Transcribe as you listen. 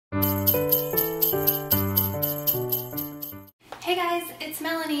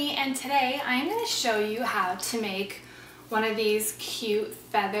and today I'm going to show you how to make one of these cute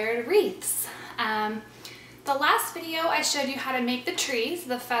feathered wreaths. The last video I showed you how to make the trees,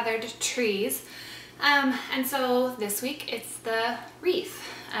 the feathered trees, and so this week it's the wreath.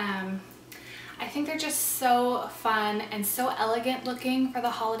 I think they're just so fun and so elegant looking for the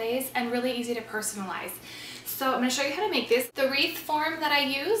holidays and really easy to personalize. So I'm going to show you how to make this. The wreath form that I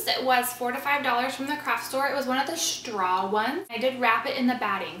used, it was $4 to $5 from the craft store. It was one of the straw ones. I did wrap it in the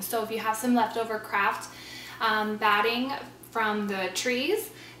batting, so if you have some leftover craft batting from the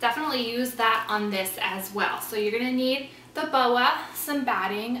trees, definitely use that on this as well. So you're going to need the boa, some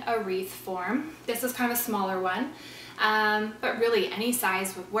batting, a wreath form. This is kind of a smaller one, but really any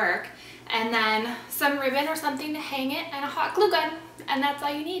size would work. And then some ribbon or something to hang it and a hot glue gun, and that's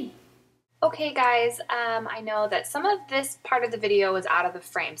all you need. Okay guys, I know that some of this part of the video is out of the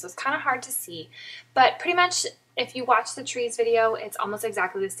frame, so it's kind of hard to see, but pretty much if you watch the trees video, it's almost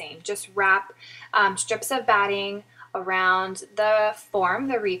exactly the same. Just wrap strips of batting around the form,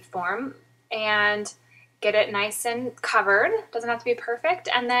 the wreath form, and get it nice and covered. Doesn't have to be perfect,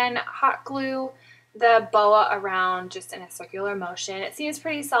 and then hot glue the boa around just in a circular motion. It seems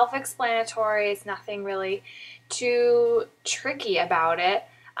pretty self-explanatory. It's nothing really too tricky about it.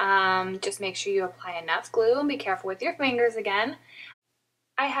 Just make sure you apply enough glue and be careful with your fingers again.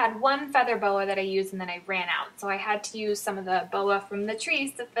 I had one feather boa that I used and then I ran out, so I had to use some of the boa from the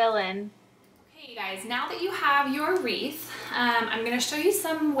trees to fill in. Okay guys, now that you have your wreath, I'm going to show you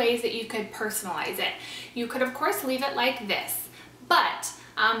some ways that you could personalize it. You could of course leave it like this, but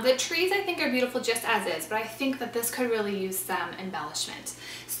the trees I think are beautiful just as is, but I think that this could really use some embellishment.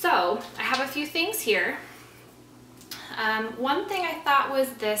 So I have a few things here. One thing I thought was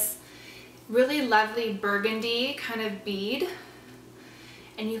this really lovely burgundy kind of bead,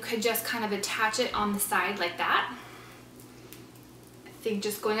 and you could just kind of attach it on the side like that. I think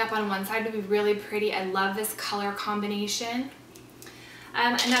just going up on one side would be really pretty. I love this color combination.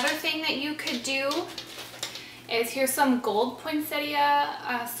 Another thing that you could do is here's some gold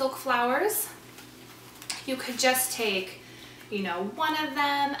poinsettia silk flowers. You could just take, you know, one of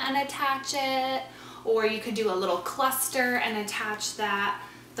them and attach it, or you could do a little cluster and attach that.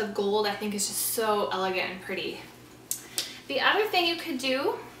 The gold I think is just so elegant and pretty. The other thing you could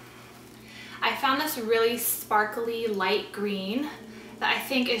do, I found this really sparkly light green that I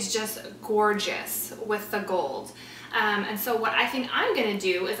think is just gorgeous with the gold. And so what I think I'm gonna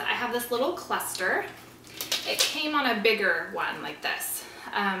do is I have this little cluster. It came on a bigger one like this.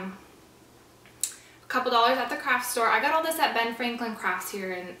 A couple dollars at the craft store. I got all this at Ben Franklin Crafts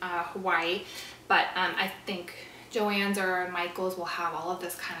here in Hawaii, but I think Joann's or Michael's will have all of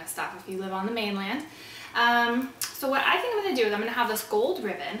this kind of stuff if you live on the mainland. So what I think I'm going to do is I'm going to have this gold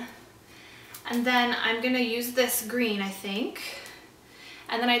ribbon, and then I'm going to use this green, I think.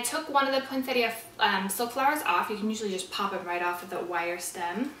 And then I took one of the poinsettia silk flowers off. You can usually just pop them right off of the wire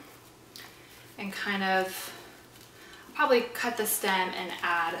stem and kind of probably cut the stem and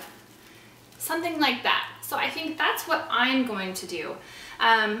add something like that. So I think that's what I'm going to do.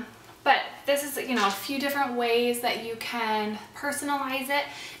 But this is, you know, a few different ways that you can personalize it,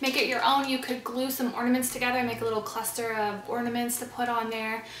 make it your own. You could glue some ornaments together, make a little cluster of ornaments to put on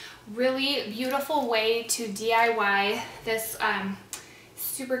there. Really beautiful way to DIY this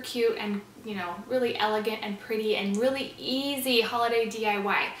super cute and, you know, really elegant and pretty and really easy holiday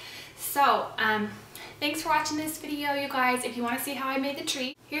DIY. So, thanks for watching this video, you guys. If you want to see how I made the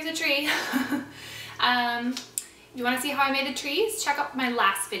tree, here's a tree. You want to see how I made the trees? Check out my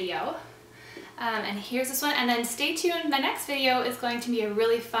last video. And here's this one. And then stay tuned. My next video is going to be a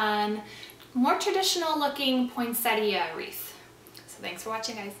really fun, more traditional looking poinsettia wreath. So thanks for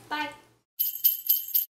watching, guys. Bye.